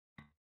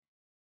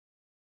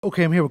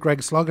Okay, I'm here with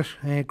Greg Sloggett.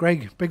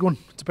 Greg, big one.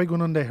 It's a big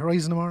one on the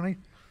horizon tomorrow night.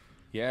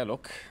 Yeah,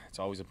 look, it's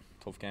always a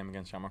tough game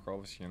against Shamrock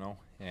Rovers, and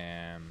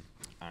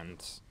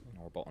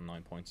we're both on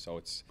 9 points, so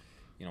it's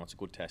a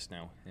good test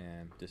now,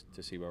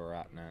 to see where we're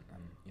at,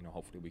 and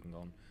hopefully we can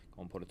go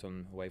and put it to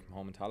them away from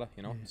home in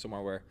Tallaght,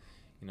 somewhere where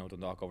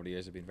Dundalk over the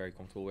years have been very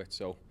comfortable with.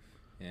 So,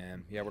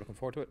 we're looking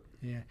forward to it.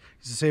 Yeah,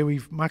 as I say,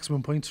 we've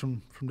maximum points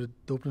from the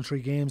opening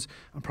three games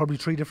and probably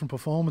three different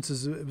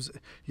performances. It was.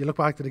 You look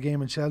back to the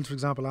game in Shels, for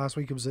example, last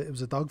week. It was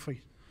a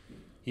dogfight.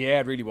 Yeah,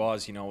 it really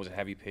was. It was a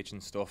heavy pitch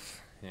and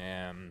stuff.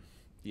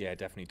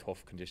 Definitely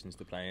tough conditions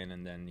to play in,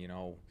 and then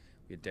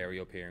we had Derry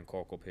up here and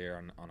Cork up here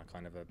on a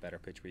kind of a better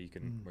pitch where you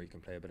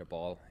can play a bit of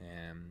ball.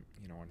 I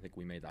think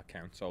we made that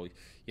count. So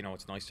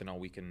it's nice to know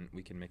we can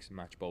mix and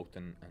match both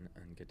and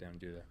get down and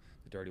do the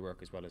dirty work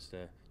as well as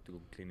do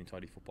clean and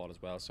tidy football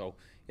as well. So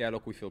yeah,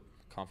 look, we feel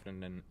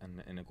confident and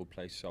in a good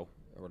place. So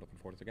we're looking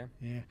forward to the game.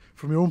 Yeah,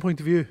 from your own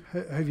point of view,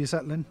 how have you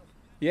settled in?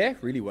 Yeah,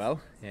 really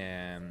well.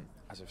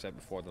 As I've said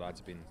before, the lads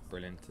have been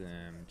brilliant.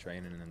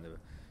 Training and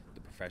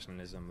the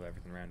professionalism of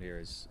everything around here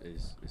is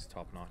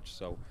top notch.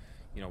 So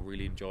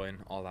really enjoying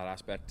all that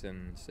aspect,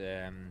 and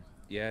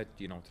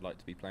delighted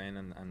to be playing,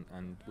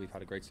 and we've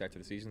had a great start to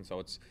the season, so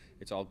it's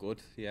all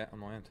good, on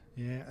my end.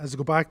 Yeah, as I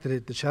go back to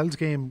the Shels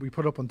game, we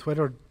put up on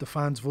Twitter, the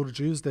fans voted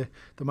you as the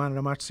man of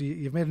the match, so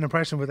you've made an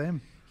impression with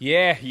them.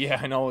 Yeah,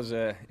 I know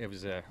it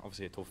was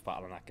obviously a tough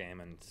battle in that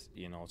game, and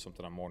it's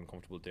something I'm more than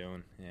comfortable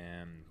doing.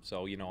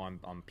 So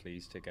I'm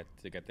pleased to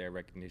get their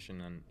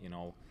recognition, and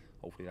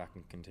hopefully that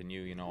can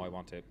continue. I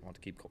want to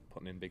keep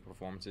putting in big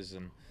performances,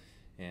 and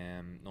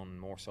none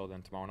more so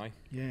than tomorrow night.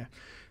 Yeah,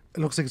 it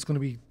looks like it's going to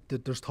be.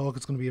 There's talk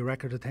it's going to be a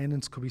record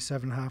attendance. Could be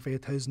 7,500,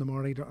 8,000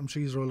 tomorrow night. I'm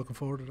sure you're all looking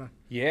forward to that.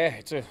 Yeah,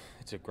 it's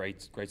a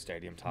great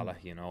stadium, Tallaght.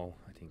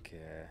 I think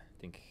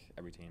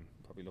every team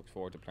probably looks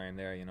forward to playing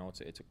there. It's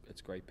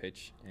a great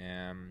pitch,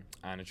 and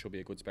it should be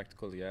a good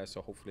spectacle. Yeah,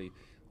 so hopefully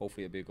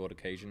it'll be a good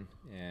occasion.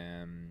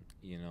 And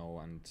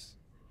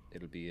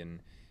it'll be in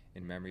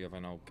memory of, I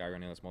know, Gary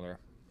O'Neill's mother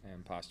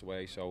passed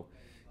away. So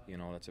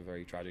that's a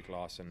very tragic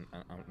loss, and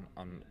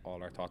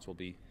all our thoughts will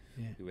be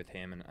with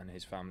him and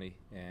his family.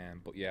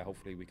 But yeah,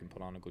 hopefully we can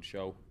put on a good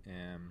show,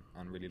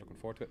 and really looking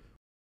forward to it.